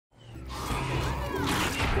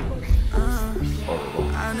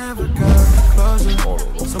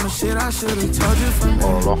So much shit I should've told you from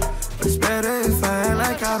there. But it's better if I act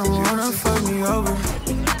like I don't wanna fuck me over.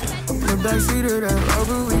 In the backseat of that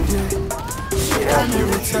Rover we did. Shit I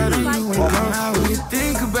never tell you when come out. What you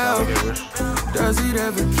think about? Does it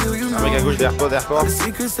ever kill you? Un mec à gauche derrière toi. The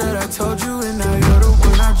secrets that I told you and now you're the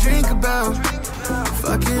one I drink about.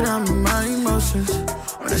 Fuck it, I'm in my emotions.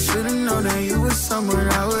 When I should've known that you was someone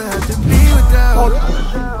I would have to be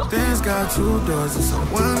without. Ben's got two doors, it's a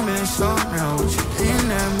one-man show now. What you in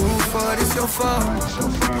that mood for? It's your fault.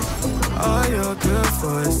 All you're good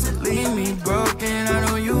for is to leave me broken. I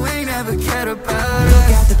know you ain't ever cared about us.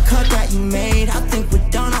 Look at the cut that you made, I think we're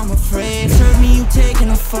done, I'm afraid. Serve me, you taking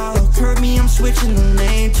a fall. Curb me, I'm switching the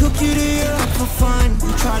lane. Took you to Europe for fun,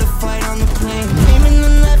 you try to fight on the plane. Came in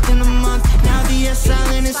and left in a month, now the air's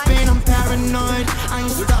silent in Spain. I'm paranoid, I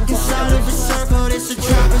ain't stuck inside of a circle, it's a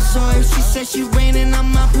trapezoid. She said she raining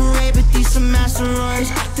on my parade, but these some asteroids.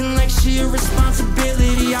 Acting like she a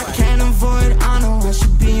responsibility I can't avoid. I know I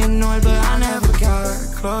should be annoyed, but I never got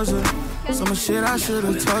closure. So much shit I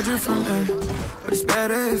should've told you from there. But it's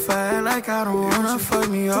better if I act like I don't wanna fuck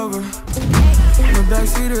me over. In the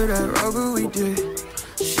backseat of that Rover we did.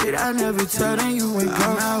 Shit I never tell them you ain't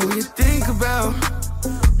come out. What you think about?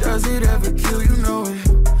 Does it ever kill you? Know it.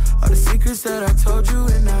 All the secrets that I told you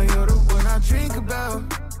and now you're the one I drink about.